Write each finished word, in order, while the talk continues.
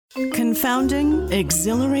Confounding,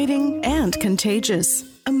 exhilarating, and contagious.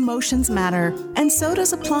 Emotions matter, and so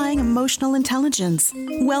does applying emotional intelligence.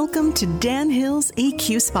 Welcome to Dan Hill's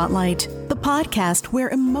EQ Spotlight, the podcast where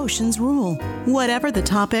emotions rule. Whatever the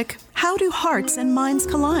topic, how do hearts and minds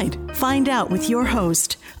collide? Find out with your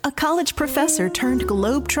host, a college professor turned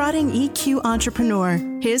globe-trotting EQ entrepreneur.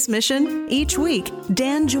 His mission? Each week,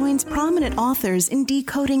 Dan joins prominent authors in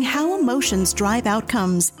decoding how emotions drive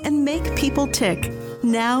outcomes and make people tick.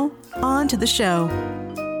 Now, on to the show.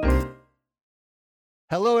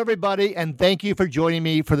 Hello, everybody, and thank you for joining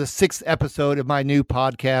me for the 6th episode of my new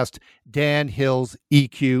podcast, Dan Hill's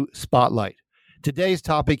EQ Spotlight. Today's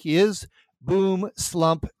topic is Boom,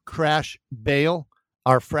 Slump, Crash, Bail,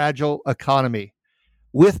 Our Fragile Economy.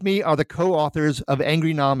 With me are the co-authors of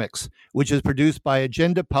Angrynomics, which is produced by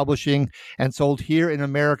Agenda Publishing and sold here in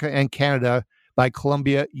America and Canada by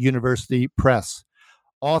Columbia University Press.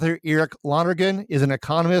 Author Eric Lonergan is an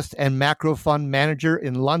economist and macro fund manager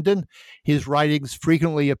in London. His writings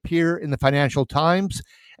frequently appear in the Financial Times,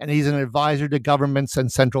 and he's an advisor to governments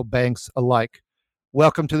and central banks alike.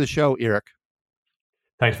 Welcome to the show, Eric.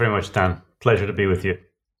 Thanks very much, Dan. Pleasure to be with you.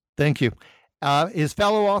 Thank you. His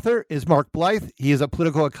fellow author is Mark Blyth. He is a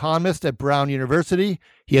political economist at Brown University.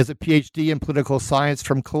 He has a PhD in political science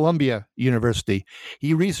from Columbia University.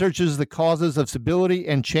 He researches the causes of stability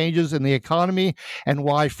and changes in the economy and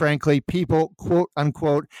why, frankly, people, quote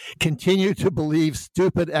unquote, continue to believe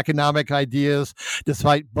stupid economic ideas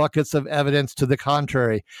despite buckets of evidence to the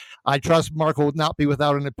contrary. I trust Mark will not be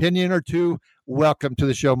without an opinion or two. Welcome to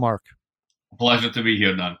the show, Mark. Pleasure to be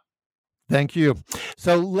here, Dan. Thank you.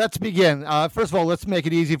 So let's begin. First of all, let's make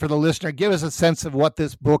it easy for the listener. Give us a sense of what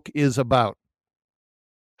this book is about.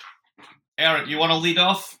 Eric, you want to lead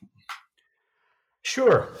off?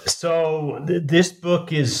 Sure. So this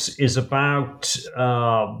book is about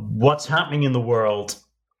what's happening in the world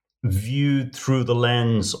viewed through the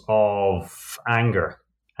lens of anger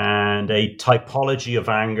and a typology of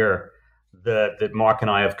anger that Mark and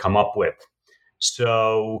I have come up with.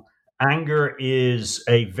 So anger is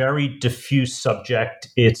a very diffuse subject.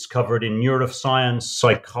 It's covered in neuroscience,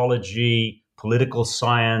 psychology, political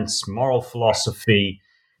science, moral philosophy,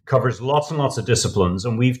 covers lots and lots of disciplines.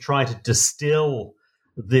 And we've tried to distill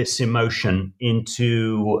this emotion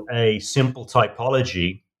into a simple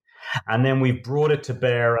typology. And then we've brought it to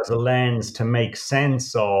bear as a lens to make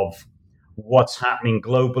sense of what's happening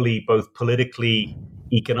globally, both politically,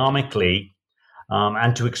 economically,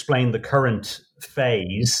 and to explain the current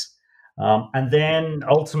phase. And then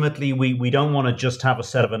ultimately, we don't want to just have a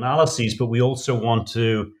set of analyses, but we also want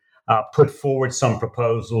to put forward some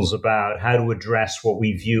proposals about how to address what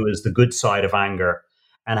we view as the good side of anger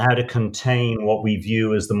and how to contain what we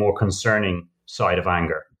view as the more concerning side of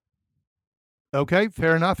anger. Okay,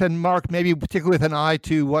 fair enough. And Mark, maybe particularly with an eye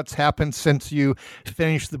to what's happened since you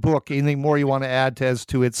finished the book, anything more you want to add as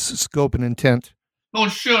to its scope and intent? Oh,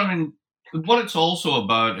 sure. I mean, what it's also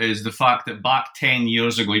about is the fact that back 10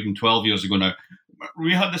 years ago, even 12 years ago now,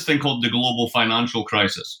 we had this thing called the global financial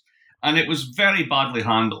crisis. And it was very badly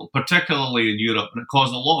handled, particularly in Europe, and it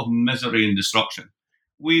caused a lot of misery and destruction.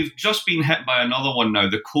 We've just been hit by another one now,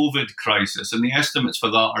 the COVID crisis, and the estimates for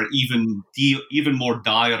that are even more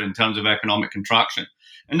dire in terms of economic contraction.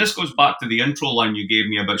 And this goes back to the intro line you gave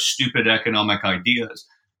me about stupid economic ideas.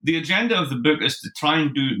 The agenda of the book is to try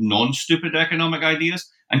and do non-stupid economic ideas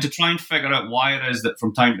and to try and figure out why it is that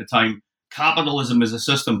from time to time, capitalism as a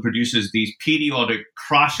system produces these periodic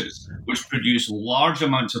crashes which produce large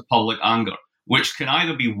amounts of public anger, which can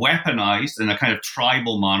either be weaponized in a kind of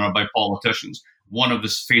tribal manner by politicians, one of the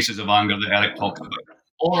faces of anger that Eric talked about,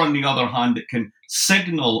 or on the other hand, it can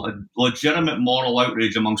signal a legitimate moral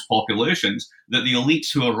outrage amongst populations that the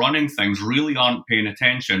elites who are running things really aren't paying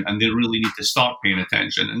attention and they really need to start paying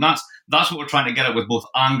attention. And that's what we're trying to get at with both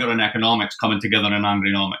anger and economics coming together in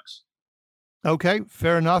Angrynomics. Okay,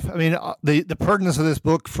 fair enough. I mean, the pertinence of this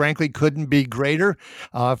book, frankly, couldn't be greater.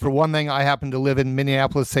 For one thing, I happen to live in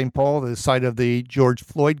Minneapolis, St. Paul, the site of the George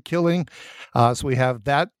Floyd killing. So we have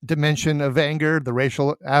that dimension of anger, the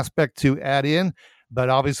racial aspect to add in. But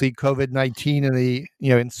obviously, COVID-19 and the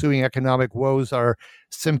ensuing economic woes are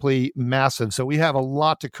simply massive. So we have a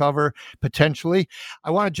lot to cover potentially.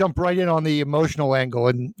 I want to jump right in on the emotional angle,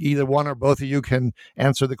 and either one or both of you can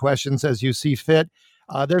answer the questions as you see fit.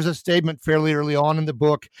 There's a statement fairly early on in the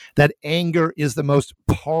book that anger is the most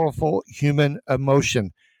powerful human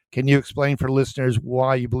emotion. Can you explain for listeners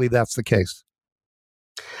why you believe that's the case?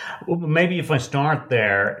 Well, maybe if I start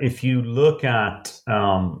there, if you look at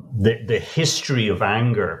the history of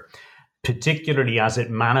anger, particularly as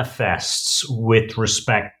it manifests with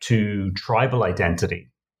respect to tribal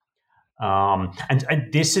identity,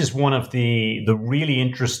 And this is one of the really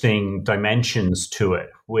interesting dimensions to it,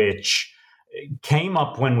 which came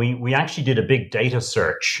up when we actually did a big data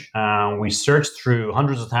search. We searched through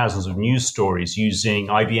hundreds of thousands of news stories using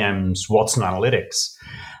IBM's Watson Analytics,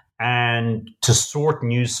 and to sort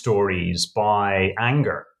news stories by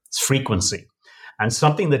anger, frequency. And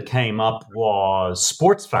something that came up was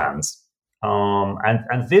sports fans.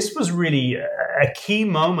 And this was really a key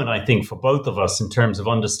moment, I think, for both of us in terms of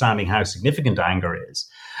understanding how significant anger is,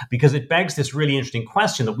 because it begs this really interesting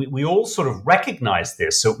question that we all sort of recognize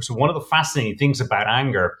this. So one of the fascinating things about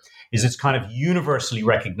anger is it's kind of universally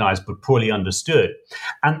recognized but poorly understood.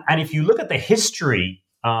 And if you look at the history,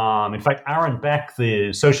 in fact, Aaron Beck,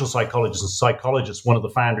 the social psychologist and psychologist, one of the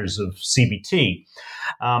founders of CBT,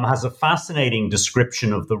 has a fascinating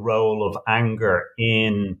description of the role of anger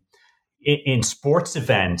in sports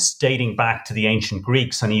events dating back to the ancient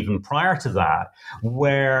Greeks and even prior to that,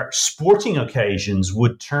 where sporting occasions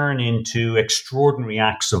would turn into extraordinary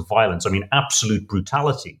acts of violence. I mean, absolute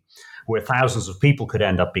brutality, where thousands of people could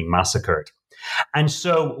end up being massacred. And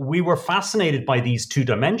so we were fascinated by these two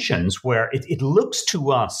dimensions where it looks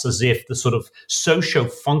to us as if the sort of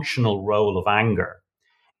socio-functional role of anger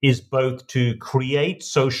is both to create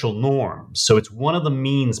social norms. So it's one of the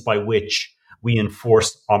means by which we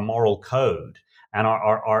enforce our moral code and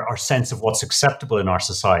our sense of what's acceptable in our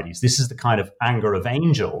societies. This is the kind of anger of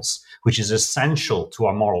angels, which is essential to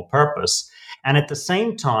our moral purpose. And at the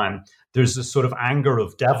same time, there's this sort of anger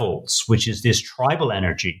of devils, which is this tribal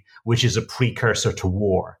energy, which is a precursor to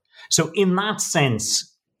war. So in that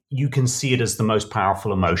sense, you can see it as the most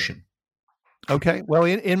powerful emotion. Okay. Well,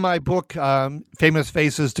 in my book, Famous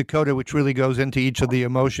Faces Dakota, which really goes into each of the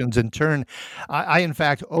emotions in turn, I in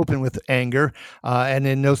fact open with anger, and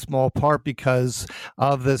in no small part because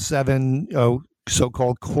of the 7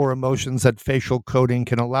 so-called core emotions that facial coding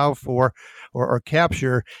can allow for or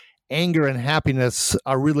capture. Anger and happiness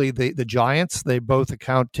are really the giants. They both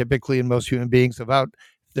account typically in most human beings about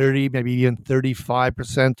 30, maybe even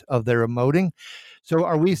 35% of their emoting. So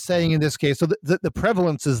are we saying in this case, so the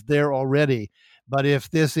prevalence is there already, but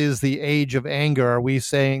if this is the age of anger, are we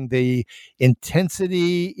saying the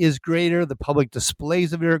intensity is greater, the public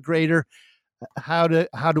displays of it are greater? How do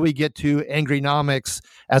we get to angrynomics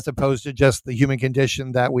as opposed to just the human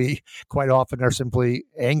condition that we quite often are simply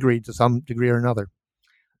angry to some degree or another?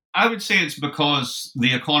 I would say it's because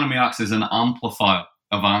the economy acts as an amplifier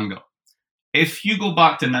of anger. If you go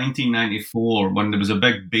back to 1994, when there was a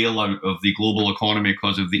big bailout of the global economy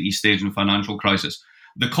because of the East Asian financial crisis,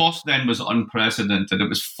 the cost then was unprecedented. It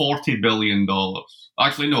was $40 billion.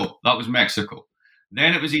 Actually, no, that was Mexico.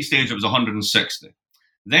 Then it was East Asia, it was 160.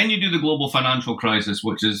 Then you do the global financial crisis,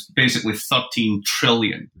 which is basically 13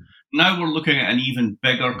 trillion. Now we're looking at an even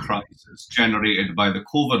bigger crisis generated by the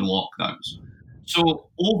COVID lockdowns. So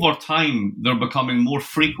over time, they're becoming more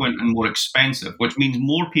frequent and more expensive, which means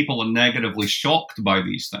more people are negatively shocked by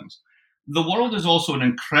these things. The world is also an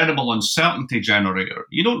incredible uncertainty generator.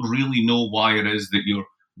 You don't really know why it is that your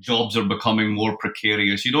jobs are becoming more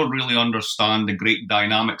precarious. You don't really understand the great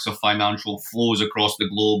dynamics of financial flows across the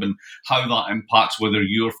globe and how that impacts whether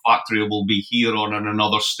your factory will be here or in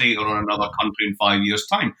another state or in another country in 5 years'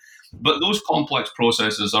 time. But those complex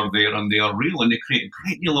processes are there and they are real and they create a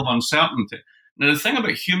great deal of uncertainty. Now, the thing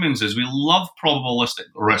about humans is we love probabilistic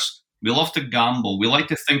risk. We love to gamble. We like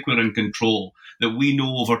to think we're in control, that we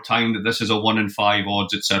know over time that this is a 1 in 5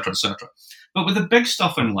 odds, etc., etc. But with the big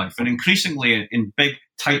stuff in life, and increasingly in big,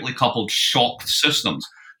 tightly coupled, shocked systems,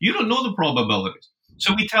 you don't know the probabilities.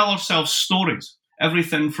 So we tell ourselves stories,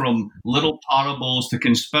 everything from little parables to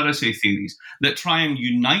conspiracy theories that try and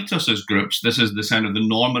unite us as groups. This is the kind of the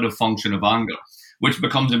normative function of anger, which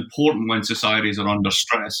becomes important when societies are under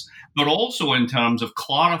stress, but also in terms of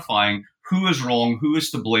clarifying who is wrong, who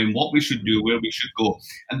is to blame, what we should do, where we should go.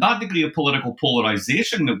 And that degree of political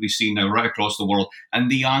polarization that we see now right across the world and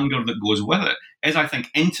the anger that goes with it is, I think,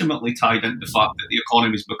 intimately tied into the fact that the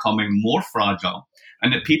economy is becoming more fragile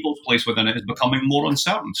and that people's place within it is becoming more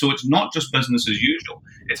uncertain. So it's not just business as usual.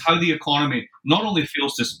 It's how the economy not only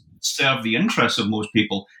fails to serve the interests of most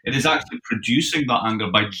people, it is actually producing that anger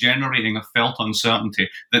by generating a felt uncertainty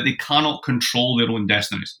that they cannot control their own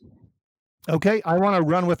destinies. Okay, I want to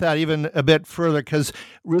run with that even a bit further because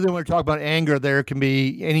really when we talk about anger, there can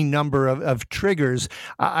be any number of triggers.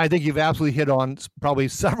 I think you've absolutely hit on probably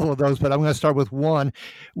several of those, but I'm going to start with one,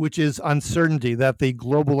 which is uncertainty, that the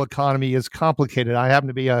global economy is complicated. I happen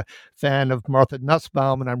to be a fan of Martha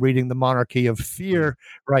Nussbaum, and I'm reading The Monarchy of Fear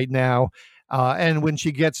right now. And when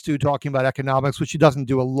she gets to talking about economics, which she doesn't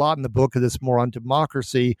do a lot in the book because it's more on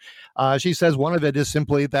democracy, she says one of it is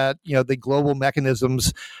simply that, the global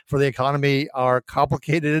mechanisms for the economy are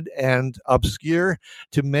complicated and obscure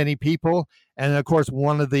to many people. And of course,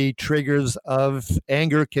 one of the triggers of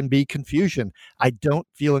anger can be confusion. I don't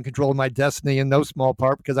feel in control of my destiny in no small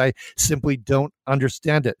part because I simply don't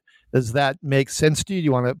understand it. Does that make sense to you? Do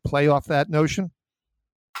you want to play off that notion?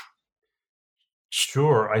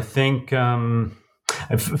 Sure. I think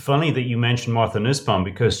funny that you mentioned Martha Nussbaum,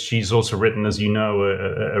 because she's also written, as you know,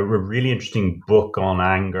 a really interesting book on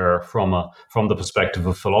anger from the perspective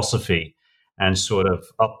of philosophy, and sort of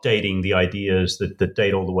updating the ideas that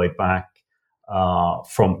date all the way back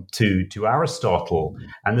to Aristotle,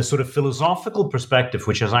 and the sort of philosophical perspective,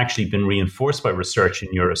 which has actually been reinforced by research in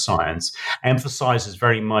neuroscience, emphasizes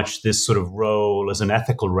very much this sort of role as an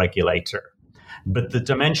ethical regulator. But the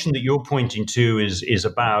dimension that you're pointing to is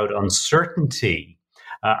about uncertainty,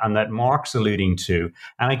 and that Mark's alluding to.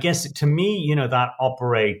 And I guess to me, that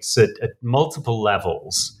operates at multiple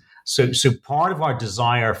levels. So part of our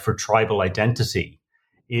desire for tribal identity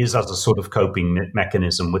is as a sort of coping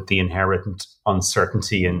mechanism with the inherent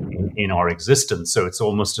uncertainty in our existence. So it's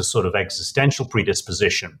almost a sort of existential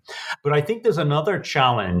predisposition. But I think there's another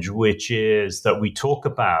challenge, which is that we talk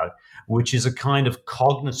about, which is a kind of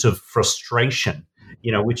cognitive frustration,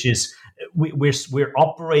 which is we're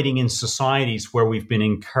operating in societies where we've been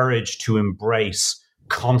encouraged to embrace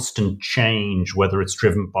constant change, whether it's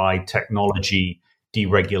driven by technology,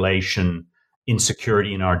 deregulation,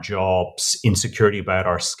 insecurity in our jobs, insecurity about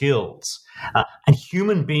our skills. And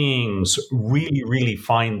human beings really, really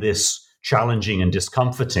find this challenging and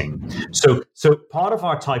discomforting. So part of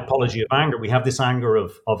our typology of anger, we have this anger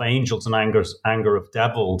of angels and anger of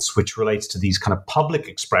devils, which relates to these kind of public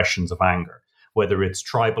expressions of anger, whether it's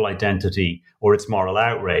tribal identity or it's moral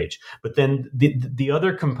outrage. But then the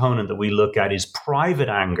other component that we look at is private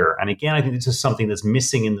anger. And again, I think this is something that's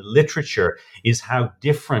missing in the literature, is how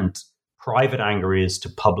different private anger is to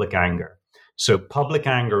public anger. So public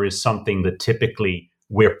anger is something that typically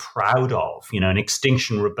we're proud of, an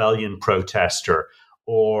Extinction Rebellion protester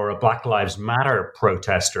or a Black Lives Matter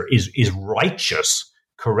protester is righteous,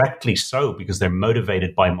 correctly so, because they're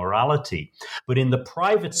motivated by morality. But in the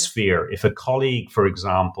private sphere, if a colleague, for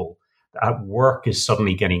example, at work is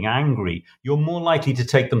suddenly getting angry, you're more likely to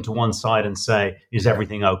take them to one side and say, is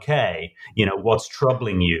everything okay? What's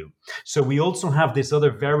troubling you? So we also have this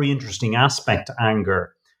other very interesting aspect to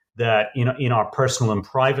anger, that in our personal and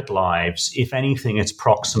private lives, if anything, it's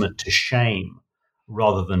proximate to shame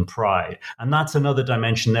rather than pride. And that's another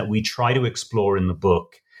dimension that we try to explore in the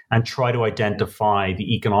book and try to identify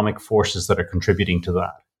the economic forces that are contributing to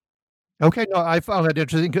that. Okay, no, I found that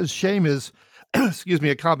interesting because shame is,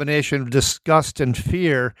 a combination of disgust and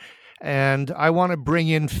fear. And I want to bring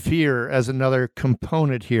in fear as another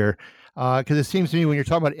component here. Because it seems to me when you're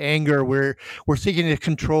talking about anger, we're seeking to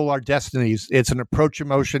control our destinies. It's an approach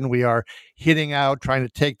emotion. We are hitting out, trying to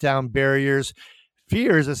take down barriers.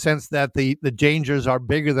 Fear is a sense that the dangers are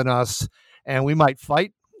bigger than us, and we might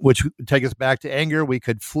fight, which would take us back to anger. We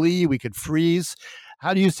could flee, we could freeze.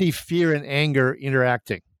 How do you see fear and anger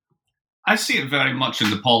interacting? I see it very much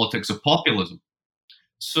in the politics of populism.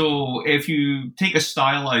 So if you take a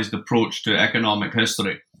stylized approach to economic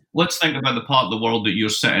history, let's think about the part of the world that you're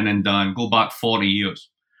sitting in, Dan. Go back 40 years.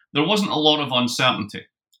 There wasn't a lot of uncertainty.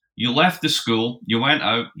 You left the school, you went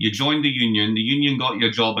out, you joined the union got you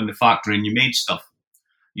a job in the factory, and you made stuff.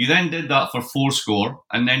 You then did that for 40,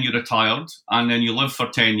 and then you retired, and then you lived for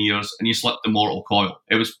 10 years, and you slipped the mortal coil.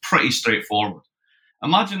 It was pretty straightforward.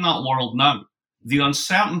 Imagine that world now. The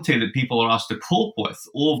uncertainty that people are asked to cope with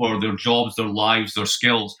over their jobs, their lives, their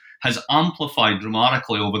skills has amplified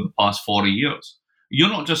dramatically over the past 40 years. You're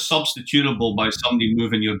not just substitutable by somebody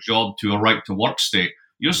moving your job to a right-to-work state.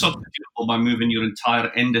 You're substitutable by moving your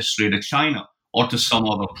entire industry to China or to some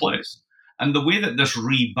other place. And the way that this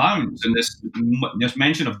rebounds, and this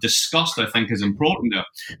mention of disgust, I think, is important there.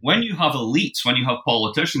 When you have elites, when you have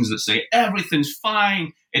politicians that say, everything's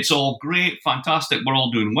fine, it's all great, fantastic, we're all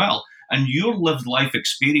doing well, and your lived life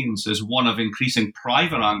experience is one of increasing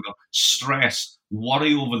private anger, stress,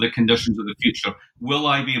 worry over the conditions of the future. Will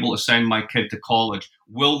I be able to send my kid to college?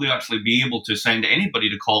 Will they actually be able to send anybody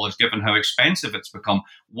to college given how expensive it's become?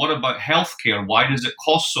 What about healthcare? Why does it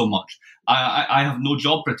cost so much? I have no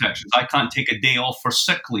job protections. I can't take a day off for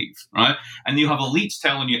sick leave, right? And you have elites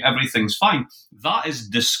telling you everything's fine. That is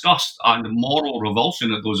disgust and moral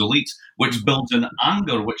revulsion at those elites, which builds an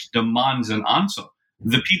anger which demands an answer.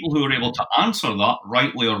 The people who are able to answer that,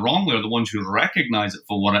 rightly or wrongly, are the ones who recognize it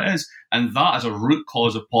for what it is. And that is a root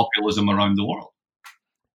cause of populism around the world.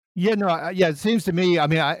 Yeah, no, yeah, it seems to me, I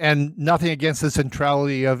mean, and nothing against the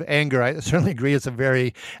centrality of anger. I certainly agree it's a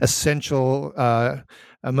very essential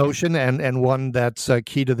emotion and one that's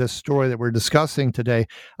key to this story that we're discussing today.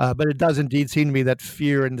 But it does indeed seem to me that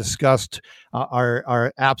fear and disgust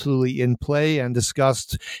are absolutely in play, and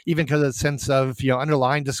disgust, even because of the sense of,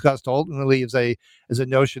 underlying disgust ultimately is a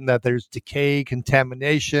notion that there's decay,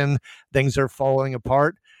 contamination, things are falling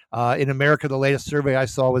apart. In America, the latest survey I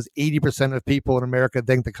saw was 80% of people in America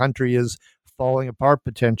think the country is falling apart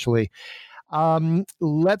potentially.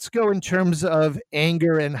 Let's go in terms of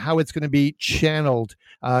anger and how it's going to be channeled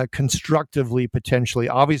constructively, potentially.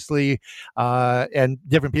 Obviously, and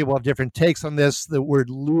different people have different takes on this. The word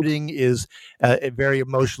looting is very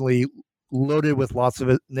emotionally loaded with lots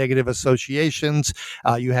of negative associations.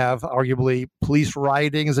 You have arguably police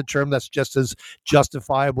rioting is a term that's just as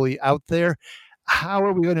justifiably out there. How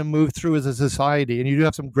are we going to move through as a society? And you do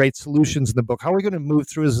have some great solutions in the book. How are we going to move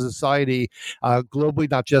through as a society globally,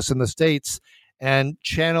 not just in the States, and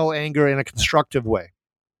channel anger in a constructive way?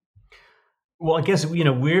 Well, I guess,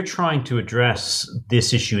 we're trying to address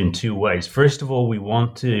this issue in two ways. First of all, we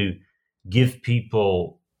want to give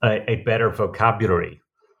people a better vocabulary,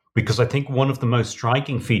 because I think one of the most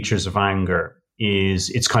striking features of anger is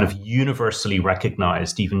it's kind of universally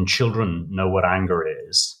recognized. Even children know what anger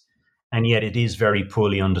is. And yet it is very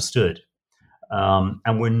poorly understood.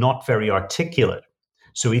 And we're not very articulate.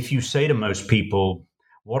 So if you say to most people,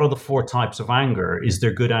 what are the four types of anger? Is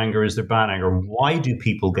there good anger? Is there bad anger? Why do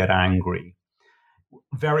people get angry?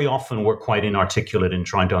 Very often we're quite inarticulate in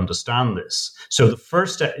trying to understand this. So the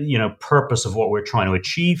first, purpose of what we're trying to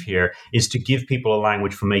achieve here is to give people a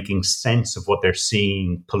language for making sense of what they're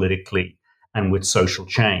seeing politically and with social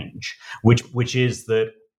change, which is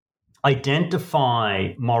that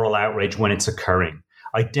identify moral outrage when it's occurring.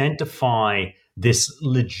 Identify this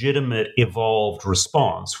legitimate, evolved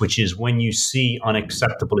response, which is when you see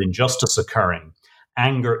unacceptable injustice occurring.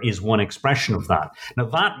 Anger is one expression of that. Now,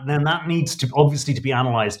 that needs to obviously to be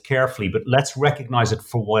analyzed carefully, but let's recognize it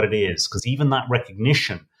for what it is, because even that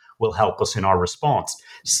recognition will help us in our response.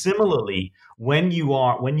 Similarly, when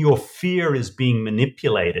your fear is being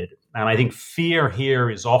manipulated, and I think fear here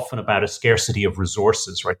is often about a scarcity of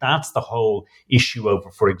resources, right? That's the whole issue over,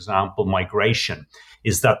 for example, migration,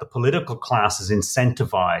 is that the political class is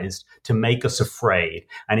incentivized to make us afraid,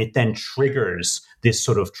 and it then triggers this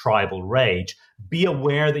sort of tribal rage. Be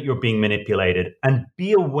aware that you're being manipulated, and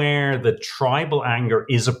be aware that tribal anger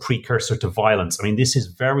is a precursor to violence. I mean, this is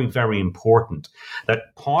very, very important,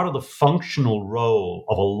 that part of the functional role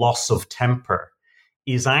of a loss of temper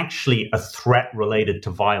is actually a threat related to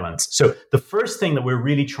violence. So the first thing that we're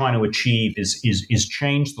really trying to achieve is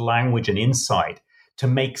change the language and insight to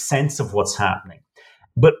make sense of what's happening.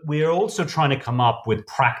 But we're also trying to come up with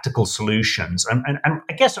practical solutions. And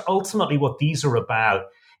I guess ultimately what these are about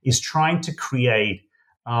is trying to create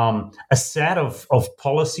a set of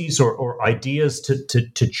policies or ideas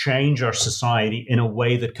to change our society in a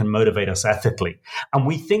way that can motivate us ethically. And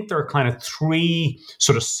we think there are kind of three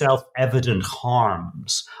sort of self-evident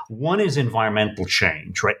harms. One is environmental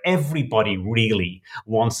change, right? Everybody really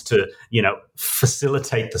wants to,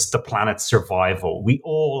 facilitate the planet's survival. We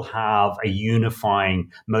all have a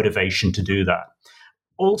unifying motivation to do that.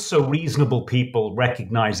 Also, reasonable people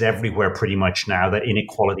recognize everywhere pretty much now that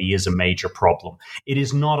inequality is a major problem. It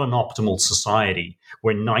is not an optimal society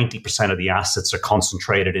where 90% of the assets are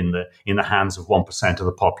concentrated in the hands of 1% of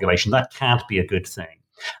the population. That can't be a good thing.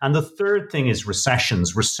 And the third thing is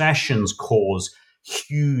recessions. Recessions cause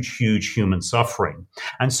huge, huge human suffering.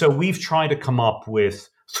 And so we've tried to come up with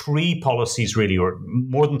three policies, really, or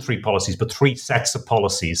more than three policies, but three sets of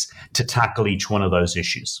policies to tackle each one of those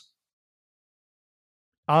issues.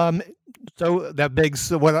 So that begs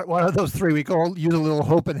one of those three. We all use a little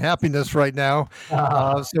hope and happiness right now.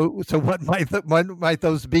 So what might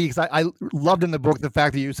those be? Because I loved in the book the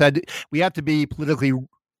fact that you said we have to be politically,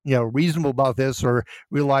 reasonable about this, or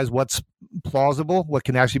realize what's plausible, what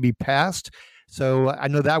can actually be passed. So I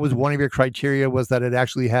know that was one of your criteria, was that it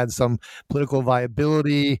actually had some political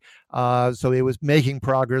viability. So it was making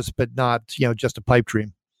progress, but not, just a pipe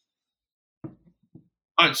dream.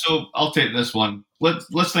 All right, so I'll take this one.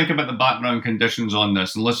 Let's think about the background conditions on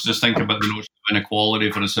this, and let's just think about the notion of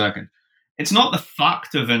inequality for a second. It's not the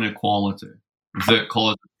fact of inequality that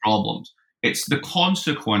causes problems. It's the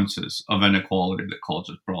consequences of inequality that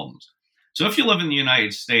causes problems. So if you live in the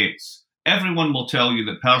United States, everyone will tell you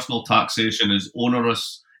that personal taxation is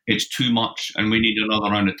onerous, it's too much, and we need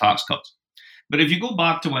another round of tax cuts. But if you go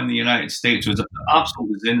back to when the United States was at the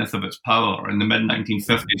absolute zenith of its power in the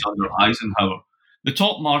mid-1950s under Eisenhower, the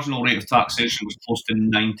top marginal rate of taxation was close to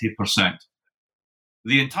 90%.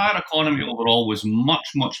 The entire economy overall was much,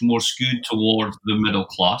 much more skewed towards the middle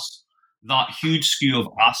class. That huge skew of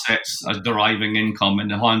assets as deriving income in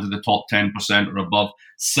the hands of the top 10% or above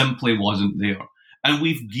simply wasn't there. And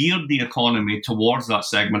we've geared the economy towards that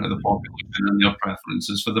segment of the population and their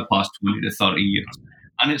preferences for the past 20 to 30 years.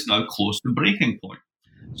 And it's now close to breaking point.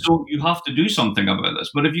 So you have to do something about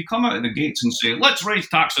this. But if you come out of the gates and say, let's raise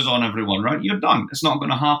taxes on everyone, right, you're done. It's not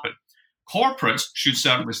going to happen. Corporates should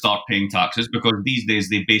certainly start paying taxes because these days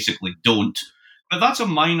they basically don't. But that's a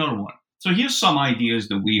minor one. So here's some ideas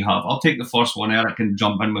that we have. I'll take the first one. Eric can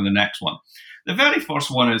jump in with the next one. The very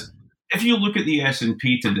first one is, if you look at the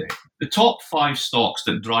S&P today, the top 5 stocks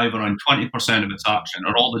that drive around 20% of its action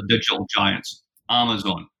are all the digital giants,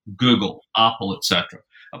 Amazon, Google, Apple, etc.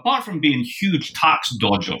 Apart from being huge tax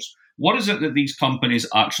dodgers, what is it that these companies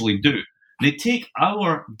actually do? They take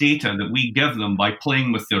our data that we give them by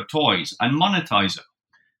playing with their toys and monetize it.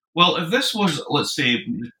 Well, if this was, let's say,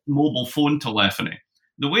 mobile phone telephony,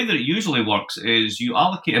 the way that it usually works is you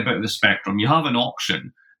allocate a bit of the spectrum, you have an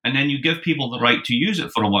auction, and then you give people the right to use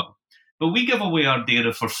it for a while. But we give away our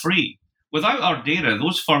data for free. Without our data,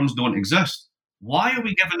 those firms don't exist. Why are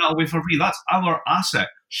we giving that away for free? That's our asset.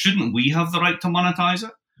 Shouldn't we have the right to monetize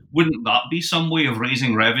it? Wouldn't that be some way of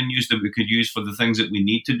raising revenues that we could use for the things that we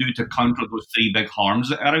need to do to counter those 3 big harms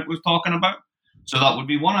that Eric was talking about? So that would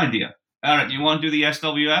be one idea. Eric, you want to do the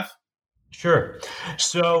SWF? Sure.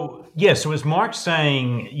 So as Mark's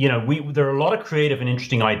saying, there are a lot of creative and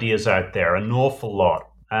interesting ideas out there, an awful lot.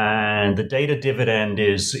 And the data dividend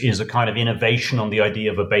is a kind of innovation on the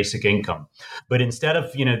idea of a basic income. But instead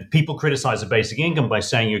of, people criticize a basic income by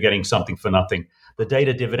saying you're getting something for nothing. The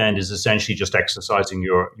data dividend is essentially just exercising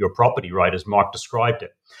your property right, as Mark described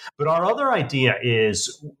it. But our other idea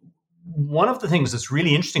is, one of the things that's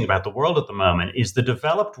really interesting about the world at the moment is the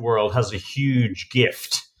developed world has a huge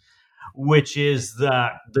gift, which is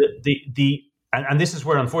that and this is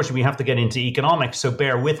where, unfortunately, we have to get into economics, so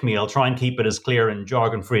bear with me. I'll try and keep it as clear and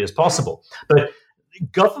jargon-free as possible. But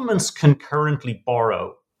governments can currently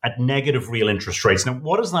borrow at negative real interest rates. Now,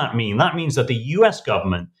 what does that mean? That means that the US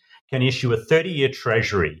government can issue a 30-year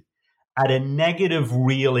treasury at a negative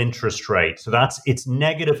real interest rate. So it's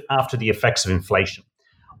negative after the effects of inflation.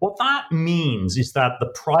 What that means is that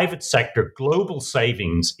the private sector, global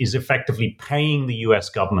savings, is effectively paying the US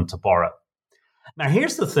government to borrow. Now,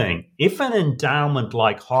 here's the thing. If an endowment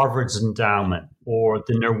like Harvard's endowment or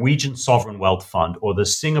the Norwegian Sovereign Wealth Fund or the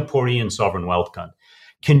Singaporean Sovereign Wealth Fund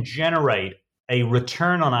can generate a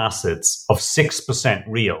return on assets of 6%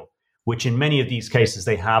 real, which in many of these cases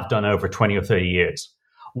they have done over 20 or 30 years,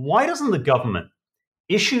 why doesn't the government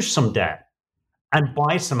issue some debt and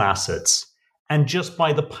buy some assets, and just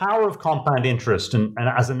by the power of compound interest and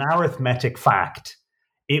as an arithmetic fact,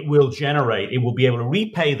 it will be able to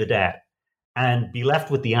repay the debt and be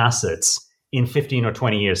left with the assets in 15 or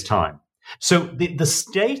 20 years' time. So the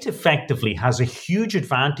state effectively has a huge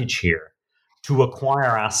advantage here to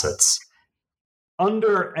acquire assets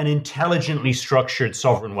under an intelligently structured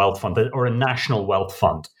sovereign wealth fund or a national wealth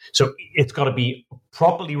fund. So it's got to be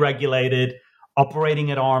properly regulated,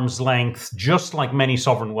 operating at arm's length, just like many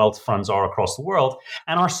sovereign wealth funds are across the world.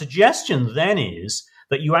 And our suggestion then is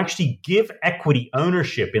that you actually give equity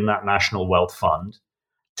ownership in that national wealth fund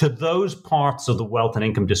to those parts of the wealth and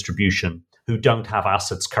income distribution who don't have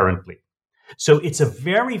assets currently. So it's a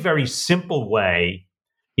very, very simple way.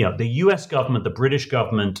 The US government, the British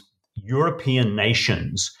government, European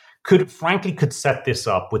nations could set this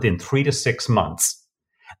up within 3 to 6 months.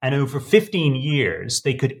 And over 15 years,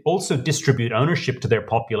 they could also distribute ownership to their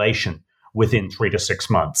population within 3 to 6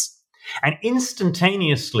 months. And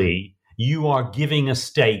instantaneously, you are giving a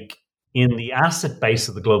stake in the asset base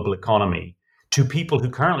of the global economy to people who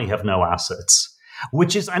currently have no assets,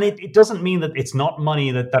 it doesn't mean that it's not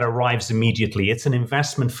money that arrives immediately. It's an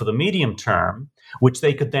investment for the medium term, which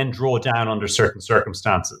they could then draw down under certain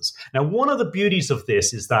circumstances. Now, one of the beauties of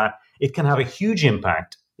this is that it can have a huge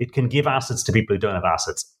impact. It can give assets to people who don't have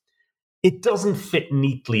assets. It doesn't fit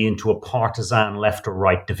neatly into a partisan left or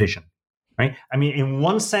right division, right? I mean, in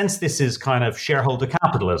one sense, this is kind of shareholder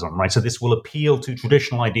capitalism, right? So this will appeal to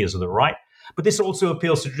traditional ideas of the right, but this also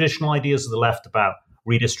appeals to traditional ideas of the left about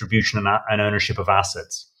redistribution and ownership of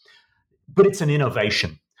assets. But it's an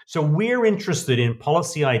innovation. So we're interested in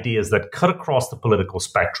policy ideas that cut across the political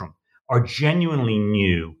spectrum, are genuinely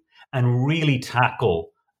new, and really tackle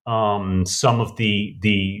some of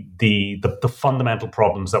the fundamental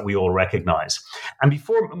problems that we all recognize. And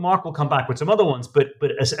before Mark will come back with some other ones, but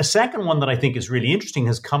a second one that I think is really interesting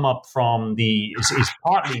has come up from is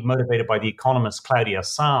partly motivated by the economist Claudia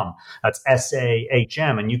Sahm. That's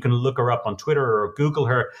SAHM, and you can look her up on Twitter or Google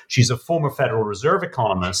her. She's a former Federal Reserve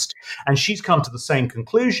economist, and she's come to the same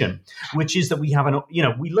conclusion, which is that we have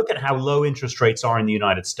we look at how low interest rates are in the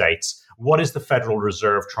United States. What is the Federal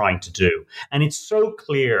Reserve trying to do? And it's so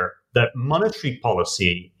clear that monetary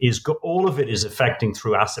policy all of it is affecting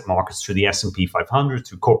through asset markets, through the S&P 500,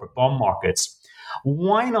 through corporate bond markets.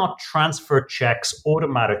 Why not transfer checks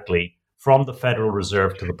automatically from the Federal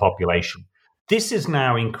Reserve to the population? This is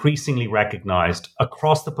now increasingly recognized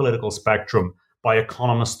across the political spectrum by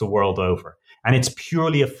economists the world over. And it's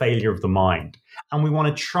purely a failure of the mind. And we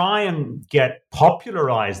want to try and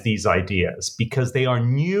popularize these ideas because they are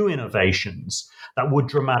new innovations that would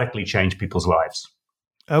dramatically change people's lives.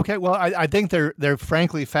 Okay, well, I think they're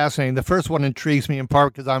frankly fascinating. The first one intrigues me in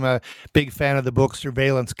part because I'm a big fan of the book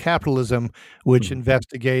Surveillance Capitalism, which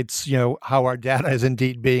investigates, how our data is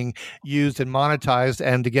indeed being used and monetized,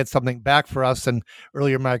 and to get something back for us. And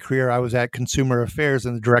earlier in my career, I was at Consumer Affairs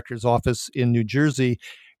in the director's office in New Jersey,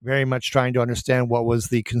 very much trying to understand what was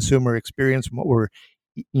the consumer experience and what were,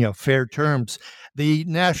 fair terms. The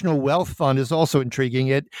National Wealth Fund is also intriguing.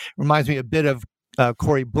 It reminds me a bit of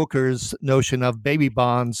Cory Booker's notion of baby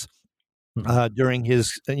bonds during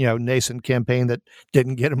his, nascent campaign that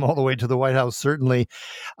didn't get him all the way to the White House, certainly.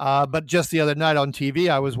 But just the other night on TV,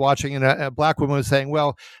 I was watching, and a black woman was saying,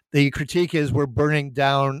 well, the critique is we're burning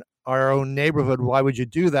down our own neighborhood. Why would you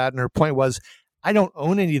do that? And her point was, I don't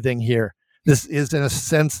own anything here. This is, in a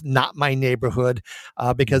sense, not my neighborhood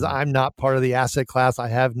because I'm not part of the asset class. I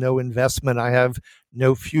have no investment. I have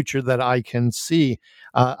no future that I can see.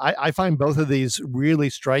 I find both of these really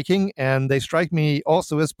striking, and they strike me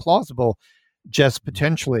also as plausible, just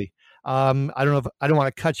potentially. I don't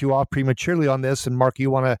want to cut you off prematurely on this, and Mark, you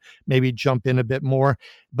want to maybe jump in a bit more,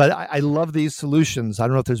 but I love these solutions. I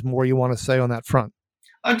don't know if there's more you want to say on that front.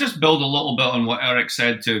 I'll just build a little bit on what Eric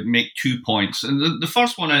said to make 2 points. And the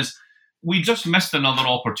first one is, we just missed another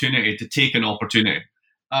opportunity to take an opportunity.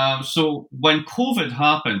 So when COVID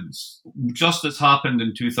happens, just as happened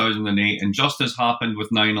in 2008, and just as happened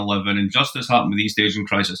with 9/11, and just as happened with East Asian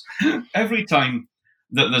crisis, every time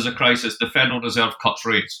that there's a crisis, the Federal Reserve cuts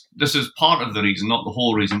rates. This is part of the reason, not the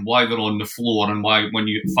whole reason, why they're on the floor and why when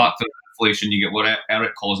you factor in inflation, you get what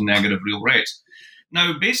Eric calls negative real rates.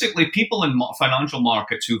 Now, basically, people in financial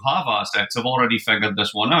markets who have assets have already figured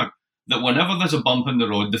this one out, that whenever there's a bump in the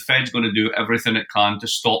road, the Fed's going to do everything it can to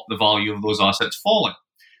stop the value of those assets falling.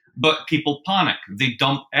 But people panic. They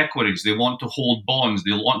dump equities. They want to hold bonds.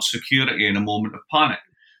 They want security in a moment of panic.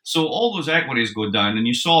 So all those equities go down, and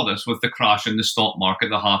you saw this with the crash in the stock market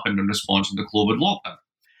that happened in response to the COVID lockdown.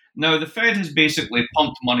 Now, the Fed has basically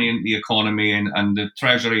pumped money into the economy, and the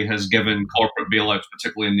Treasury has given corporate bailouts,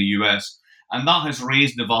 particularly in the US, and that has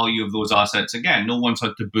raised the value of those assets again. No one's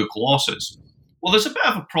had to book losses. Well, there's a bit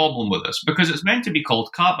of a problem with this because it's meant to be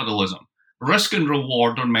called capitalism. Risk and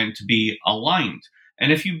reward are meant to be aligned.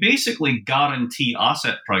 And if you basically guarantee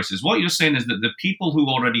asset prices, what you're saying is that the people who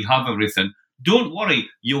already have everything, don't worry,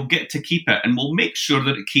 you'll get to keep it, and we'll make sure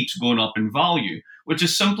that it keeps going up in value, which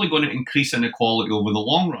is simply going to increase inequality over the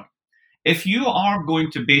long run. If you are going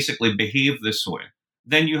to basically behave this way,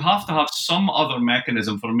 then you have to have some other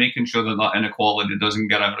mechanism for making sure that that inequality doesn't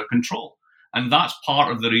get out of control. And that's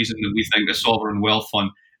part of the reason that we think a sovereign wealth fund,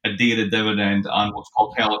 a data dividend, and what's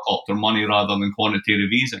called helicopter money rather than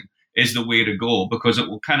quantitative easing is the way to go, because it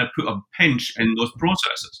will kind of put a pinch in those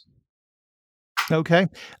processes. Okay.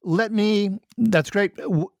 That's great.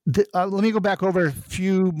 Let me go back over a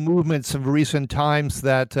few movements of recent times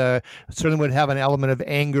that certainly would have an element of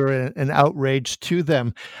anger and outrage to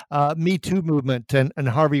them. Me Too movement and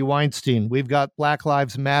Harvey Weinstein. We've got Black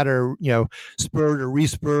Lives Matter, spurred or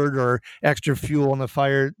respurred or extra fuel on the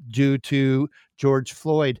fire due to George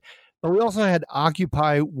Floyd. But we also had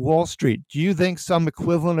Occupy Wall Street. Do you think some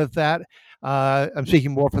equivalent of that? I'm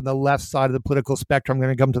speaking more from the left side of the political spectrum. I'm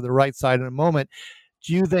going to come to the right side in a moment.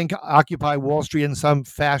 Do you think Occupy Wall Street in some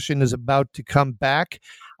fashion is about to come back?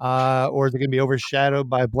 Or is it going to be overshadowed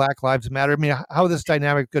by Black Lives Matter? I mean, how is this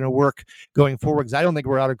dynamic going to work going forward? Because I don't think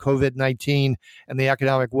we're out of COVID-19 and the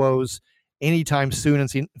economic woes anytime soon.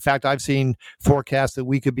 And in fact, I've seen forecasts that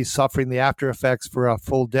we could be suffering the after effects for a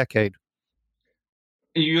full decade.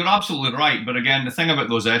 You're absolutely right. But again, the thing about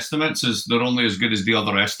those estimates is they're only as good as the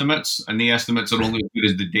other estimates, and the estimates are only as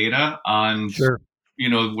good as the data. And, sure,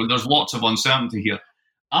 there's lots of uncertainty here.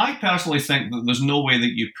 I personally think that there's no way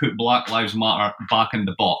that you put Black Lives Matter back in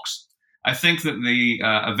the box. I think that the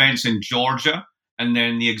events in Georgia, and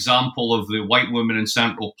then the example of the white woman in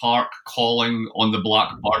Central Park calling on the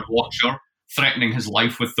black bird watcher, threatening his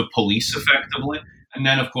life with the police effectively, and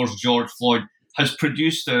then, of course, George Floyd has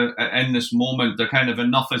produced in this moment the kind of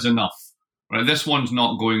enough is enough. Right? This one's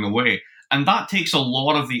not going away. And that takes a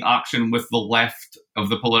lot of the action with the left of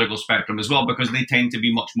the political spectrum as well, because they tend to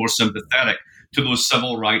be much more sympathetic to those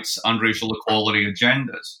civil rights and racial equality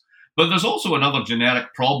agendas. But there's also another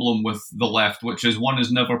generic problem with the left, which is one is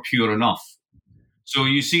never pure enough. So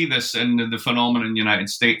you see this in the phenomenon in the United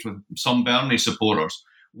States with some Bernie supporters,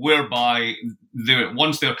 whereby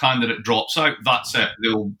once their candidate drops out, that's it.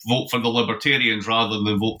 They'll vote for the Libertarians rather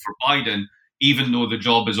than vote for Biden, even though the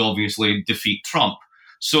job is obviously defeat Trump.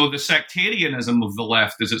 So the sectarianism of the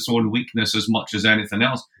left is its own weakness as much as anything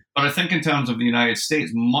else. But I think in terms of the United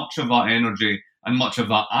States, much of that energy and much of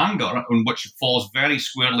that anger, which falls very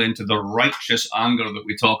squarely into the righteous anger that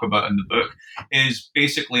we talk about in the book, is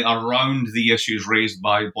basically around the issues raised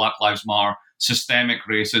by Black Lives Matter, systemic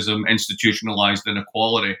racism, institutionalized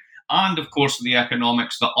inequality, and, of course, the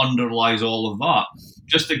economics that underlies all of that.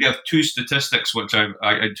 Just to give two statistics, which I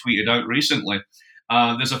tweeted out recently,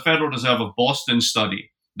 there's a Federal Reserve of Boston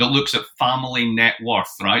study that looks at family net worth,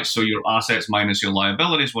 right? So your assets minus your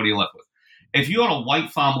liabilities, what do you live with? If you're a white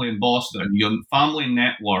family in Boston, your family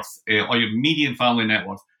net worth, or your median family net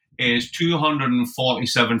worth, is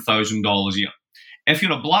 $247,000 a year. If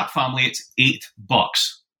you're a black family, it's $8.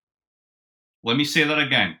 Let me say that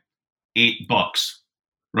again, $8.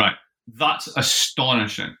 Right. That's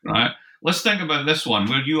astonishing, right? Let's think about this one,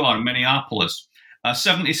 where you are, Minneapolis.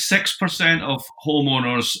 76% of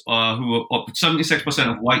homeowners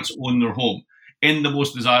 76% of whites own their home in the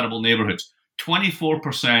most desirable neighborhoods.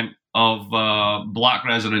 24% of black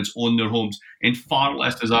residents own their homes in far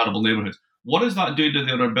less desirable neighborhoods. What does that do to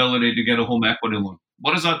their ability to get a home equity loan?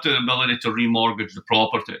 What does that do to the ability to remortgage the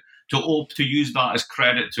property, to use that as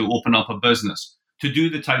credit to open up a business, to do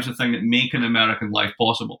the types of things that make an American life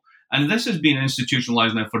possible? And this has been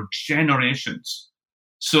institutionalized now for generations.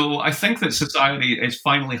 So I think that society has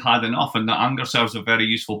finally had enough, and the anger serves a very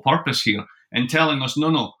useful purpose here in telling us,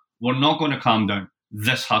 no, we're not going to calm down.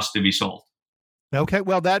 This has to be solved. Okay,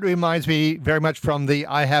 well, that reminds me very much from the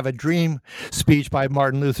I Have a Dream speech by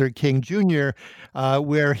Martin Luther King Jr.,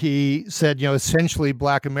 where he said, essentially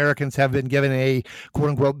Black Americans have been given a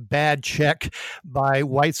quote-unquote bad check by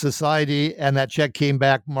white society, and that check came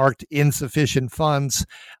back marked insufficient funds,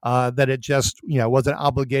 that it just, was an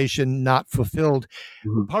obligation not fulfilled.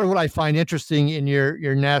 Mm-hmm. Part of what I find interesting in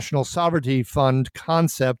your National Sovereignty Fund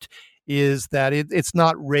concept is that it's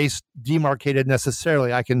not race demarcated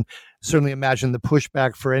necessarily. I can certainly imagine the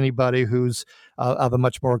pushback for anybody who's of a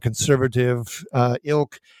much more conservative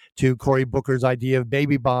ilk to Cory Booker's idea of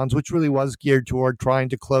baby bonds, which really was geared toward trying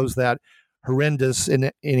to close that horrendous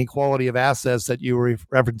inequality of assets that you were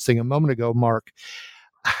referencing a moment ago, Mark.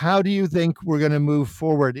 How do you think we're going to move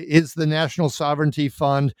forward? Is the National Sovereignty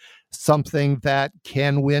Fund something that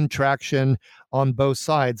can win traction on both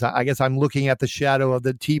sides? I guess I'm looking at the shadow of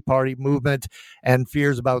the Tea Party movement and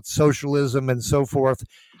fears about socialism and so forth.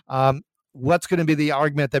 What's going to be the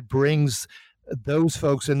argument that brings those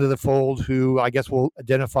folks into the fold who I guess will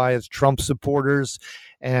identify as Trump supporters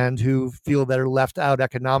and who feel that are left out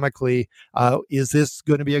economically? Is this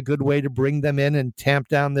going to be a good way to bring them in and tamp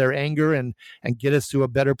down their anger and get us to a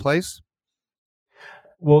better place?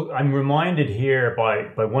 Well, I'm reminded here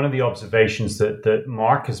by one of the observations that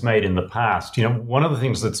Mark has made in the past. One of the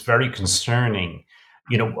things that's very concerning,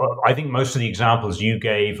 I think most of the examples you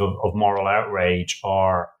gave of moral outrage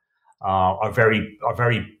are very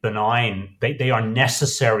benign. They are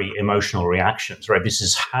necessary emotional reactions, right? This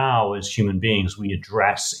is how, as human beings, we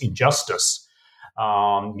address injustice.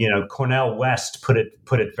 Cornel West put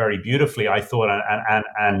it very beautifully, I thought,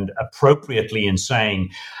 and appropriately in saying,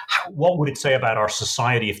 what would it say about our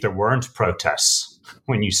society if there weren't protests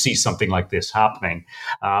when you see something like this happening?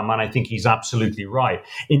 And I think he's absolutely right.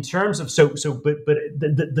 In terms of but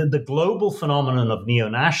the global phenomenon of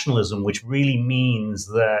neo-nationalism, which really means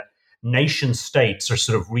that nation states are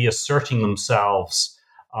sort of reasserting themselves,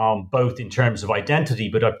 both in terms of identity,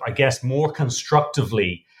 but I guess more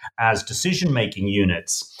constructively as decision-making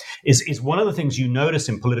units, is one of the things you notice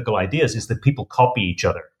in political ideas is that people copy each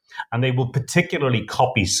other, and they will particularly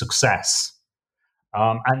copy success.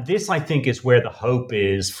 And this, I think, is where the hope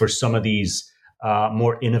is for some of these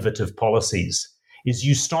more innovative policies. Is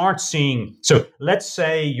you start seeing. So let's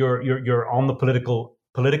say you're on the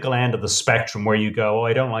political end of the spectrum where you go,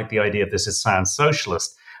 I don't like the idea of this. It sounds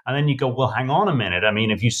socialist. And then you go, well, hang on a minute. I mean,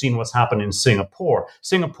 have you seen what's happened in Singapore?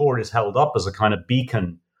 Singapore is held up as a kind of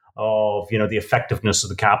beacon of, the effectiveness of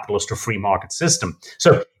the capitalist or free market system.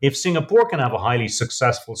 So if Singapore can have a highly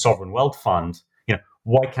successful sovereign wealth fund,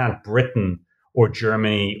 why can't Britain or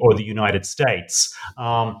Germany or the United States?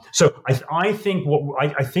 So I think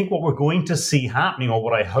what we're going to see happening, or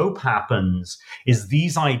what I hope happens, is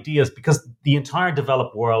these ideas, because the entire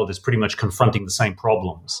developed world is pretty much confronting the same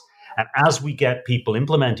problems. And as we get people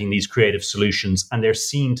implementing these creative solutions and they're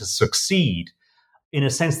seen to succeed, in a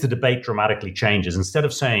sense, the debate dramatically changes. Instead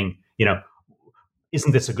of saying,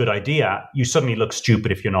 isn't this a good idea? You suddenly look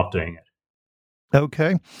stupid if you're not doing it.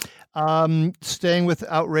 Okay. Staying with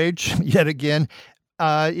outrage yet again,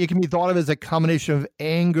 it can be thought of as a combination of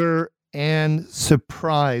anger and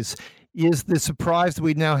surprise. Is the surprise that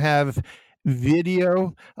we now have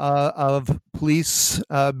video of police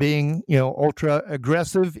being, ultra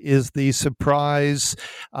aggressive? Is the surprise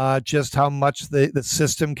just how much the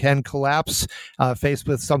system can collapse faced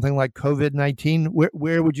with something like COVID-19?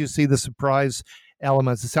 Where would you see the surprise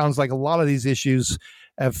elements? It sounds like a lot of these issues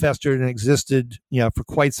have festered and existed, for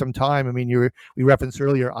quite some time. I mean, we referenced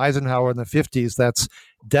earlier Eisenhower in the 50s. That's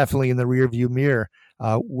definitely in the rearview mirror.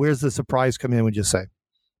 Where's the surprise come in, would you say?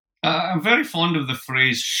 I'm very fond of the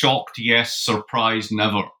phrase shocked yes, surprised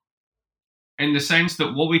never. In the sense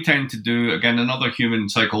that what we tend to do, again, another human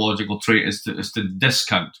psychological trait is to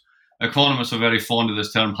discount. Economists are very fond of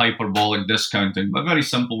this term hyperbolic discounting, but a very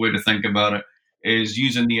simple way to think about it is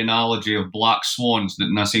using the analogy of black swans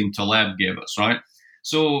that Nassim Taleb gave us, right?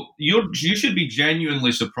 So you should be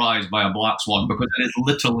genuinely surprised by a black swan because it is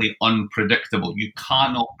literally unpredictable. You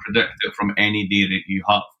cannot predict it from any day that you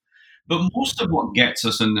have. But most of what gets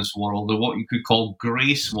us in this world are what you could call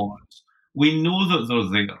grey swans. We know that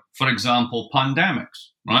they're there. For example, pandemics,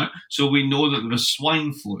 right? So we know that there's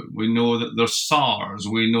swine flu. We know that there's SARS.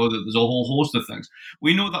 We know that there's a whole host of things.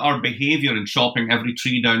 We know that our behavior in chopping every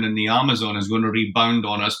tree down in the Amazon is going to rebound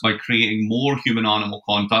on us by creating more human-animal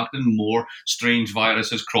contact and more strange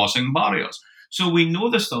viruses crossing barriers. So we know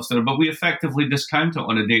this stuff's there, but we effectively discount it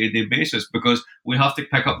on a day-to-day basis because we have to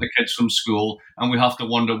pick up the kids from school and we have to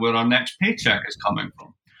wonder where our next paycheck is coming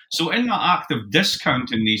from. So in that act of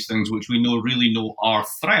discounting these things, which we really know are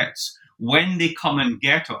threats, when they come and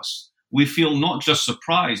get us, we feel not just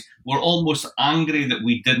surprised, we're almost angry that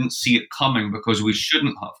we didn't see it coming because we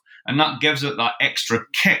shouldn't have. And that gives it that extra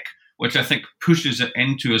kick, which I think pushes it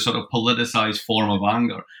into a sort of politicized form of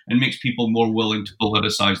anger and makes people more willing to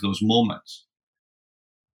politicize those moments.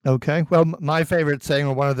 Okay. Well, my favorite saying,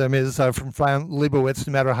 or one of them, is from Fran Lebowitz: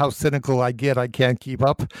 no matter how cynical I get, I can't keep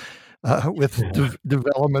up with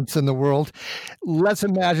developments in the world. Let's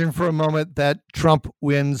imagine for a moment that Trump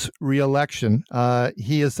wins re-election.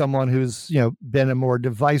 He is someone who's been a more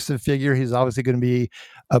divisive figure. He's obviously going to be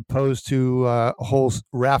opposed to a whole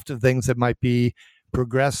raft of things that might be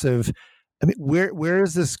progressive. I mean, where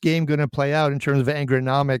is this game going to play out in terms of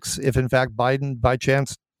angernomics if, in fact, Biden, by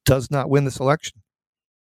chance, does not win this election?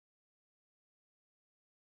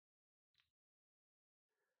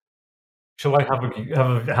 Shall I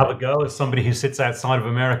have a go as somebody who sits outside of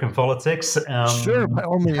American politics? Sure, by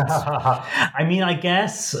all means. I mean, I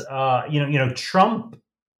guess Trump,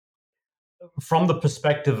 from the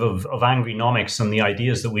perspective of angrynomics and the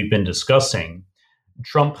ideas that we've been discussing,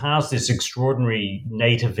 Trump has this extraordinary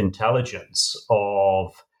native intelligence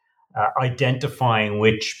of identifying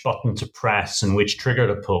which button to press and which trigger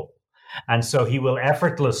to pull. And so he will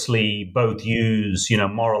effortlessly both use,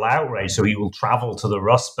 moral outrage. So he will travel to the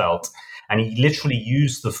Rust Belt and he literally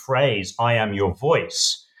used the phrase, "I am your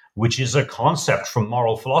voice," which is a concept from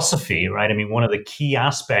moral philosophy, right? I mean, one of the key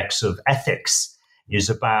aspects of ethics is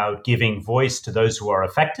about giving voice to those who are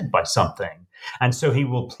affected by something. And so he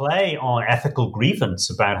will play on ethical grievance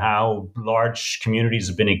about how large communities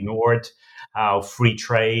have been ignored, how free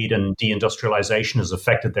trade and deindustrialization has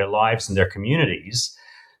affected their lives and their communities.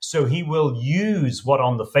 So he will use what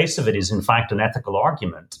on the face of it is, in fact, an ethical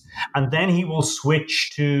argument. And then he will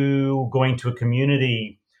switch to going to a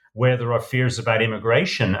community where there are fears about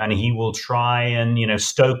immigration, and he will try and,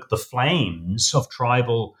 stoke the flames of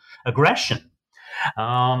tribal aggression.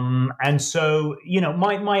 And so,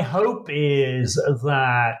 my hope is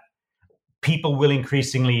that people will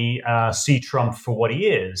increasingly see Trump for what he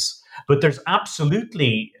is. But there's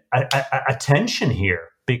absolutely a tension here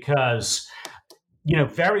because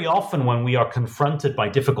very often when we are confronted by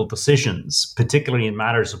difficult decisions, particularly in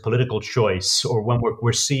matters of political choice, or when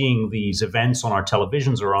we're seeing these events on our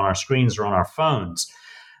televisions or on our screens or on our phones,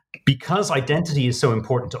 because identity is so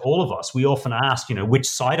important to all of us, we often ask, which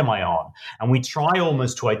side am I on? And we try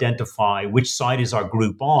almost to identify which side is our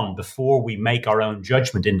group on before we make our own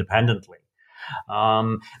judgment independently.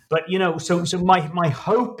 But so my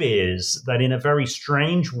hope is that in a very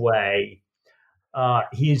strange way,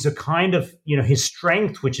 he's a kind of his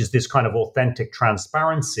strength, which is this kind of authentic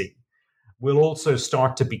transparency, will also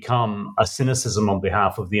start to become a cynicism on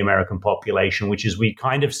behalf of the American population, which is we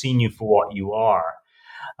kind of seen you for what you are,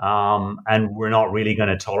 and we're not really going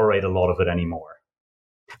to tolerate a lot of it anymore.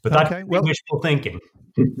 But that's wishful thinking.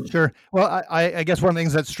 Sure. Well, I guess one of the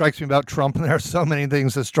things that strikes me about Trump, and there are so many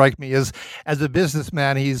things that strike me, is as a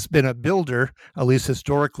businessman, he's been a builder, at least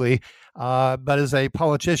historically. But as a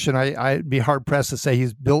politician, I'd be hard pressed to say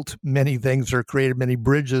he's built many things or created many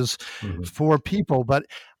bridges for people. But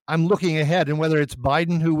I'm looking ahead, and whether it's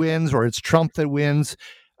Biden who wins or it's Trump that wins,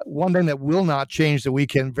 one thing that will not change that we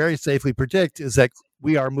can very safely predict is that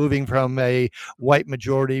we are moving from a white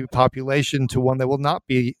majority population to one that will not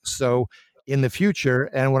be so in the future.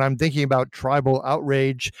 And when I'm thinking about tribal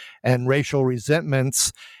outrage and racial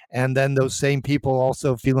resentments, and then those same people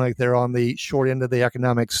also feeling like they're on the short end of the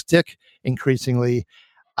economic stick increasingly,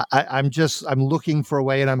 I'm looking for a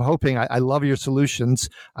way, and I'm hoping, I love your solutions.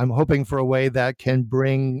 I'm hoping for a way that can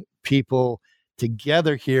bring people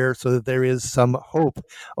together here so that there is some hope.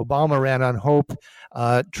 Obama ran on hope.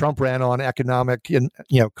 Trump ran on economic,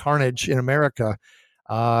 carnage in America.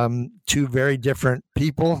 Two very different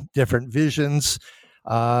people, different visions.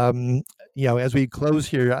 As we close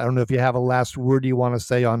here, I don't know if you have a last word you want to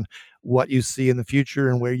say on what you see in the future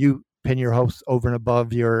and where you pin your hopes over and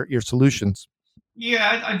above your solutions.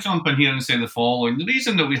 Yeah, I'd jump in here and say the following. The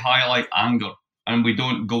reason that we highlight anger and we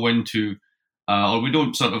don't go into, or we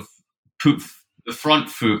don't sort of put the front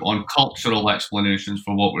foot on cultural explanations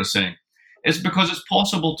for what we're saying is because it's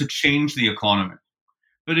possible to change the economy.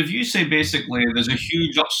 But if you say basically there's a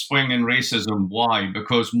huge upswing in racism, why?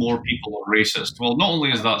 Because more people are racist. Well, not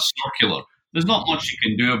only is that circular, there's not much you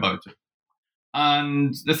can do about it.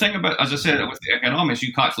 And the thing about, as I said, with the economics,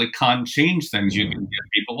 you actually can change things. You can give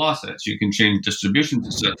people assets, you can change distributions,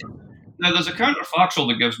 etc. Now, there's a counterfactual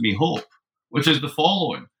that gives me hope, which is the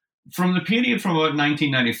following. From the period from about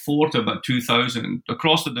 1994 to about 2000,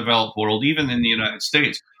 across the developed world, even in the United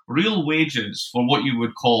States, real wages for what you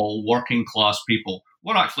would call working class people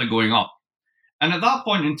were actually going up. And at that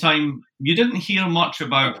point in time, you didn't hear much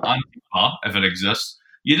about Antifa, if it exists.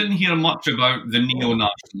 You didn't hear much about the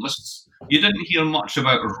neo-nationalists. You didn't hear much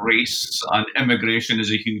about race and immigration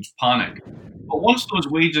as a huge panic. But once those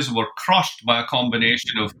wages were crushed by a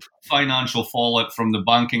combination of financial fallout from the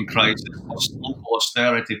banking crisis, local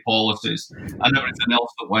austerity policies, and everything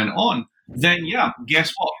else that went on, then,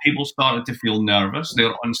 guess what? People started to feel nervous.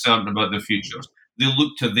 They're uncertain about the futures. They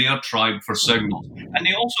look to their tribe for signals. And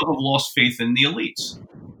they also have lost faith in the elites.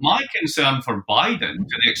 My concern for Biden,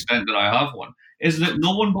 to the extent that I have one, is that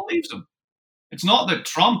no one believes him. It's not that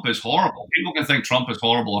Trump is horrible. People can think Trump is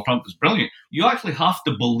horrible or Trump is brilliant. You actually have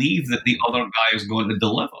to believe that the other guy is going to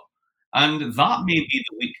deliver. And that may be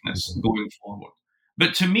the weakness going forward.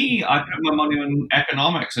 But to me, I put my money on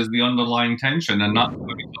economics as the underlying tension, and that's when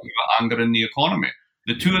we're talking about anger in the economy.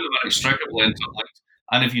 The two of them are inextricably interlinked.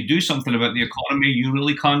 And if you do something about the economy, you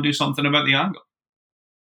really can do something about the anger.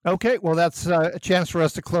 Okay, well, that's a chance for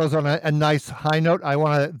us to close on a nice high note. I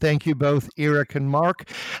want to thank you both, Eric and Mark,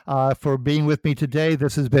 for being with me today.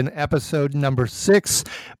 This has been episode number 6,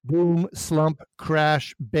 Boom, Slump,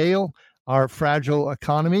 Crash, Bail, Our Fragile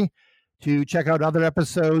Economy. To check out other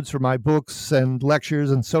episodes for my books and lectures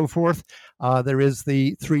and so forth, there is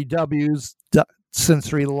the 3Ws,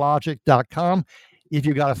 sensorylogic.com. If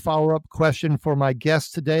you got a follow-up question for my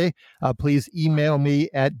guest today, please email me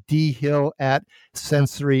at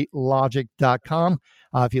dhill@sensorylogic.com.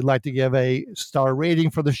 If you'd like to give a star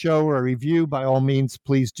rating for the show or a review, by all means,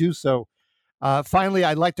 please do so. Finally,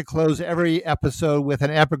 I'd like to close every episode with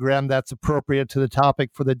an epigram that's appropriate to the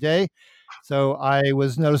topic for the day. So I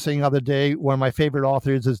was noticing the other day, one of my favorite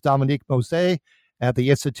authors is Dominique Moset at the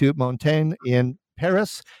Institut Montaigne in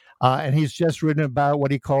Paris. And he's just written about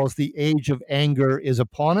what he calls the age of anger is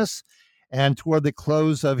upon us. And toward the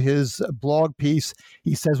close of his blog piece,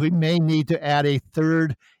 he says we may need to add a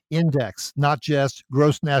third index, not just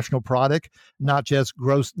gross national product, not just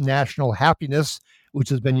gross national happiness, which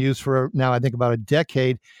has been used for now, I think, about a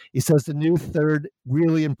decade. He says the new third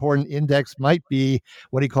really important index might be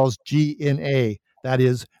what he calls GNA, that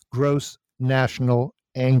is gross national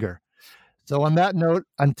anger. So on that note,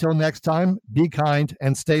 until next time, be kind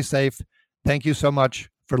and stay safe. Thank you so much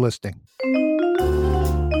for listening.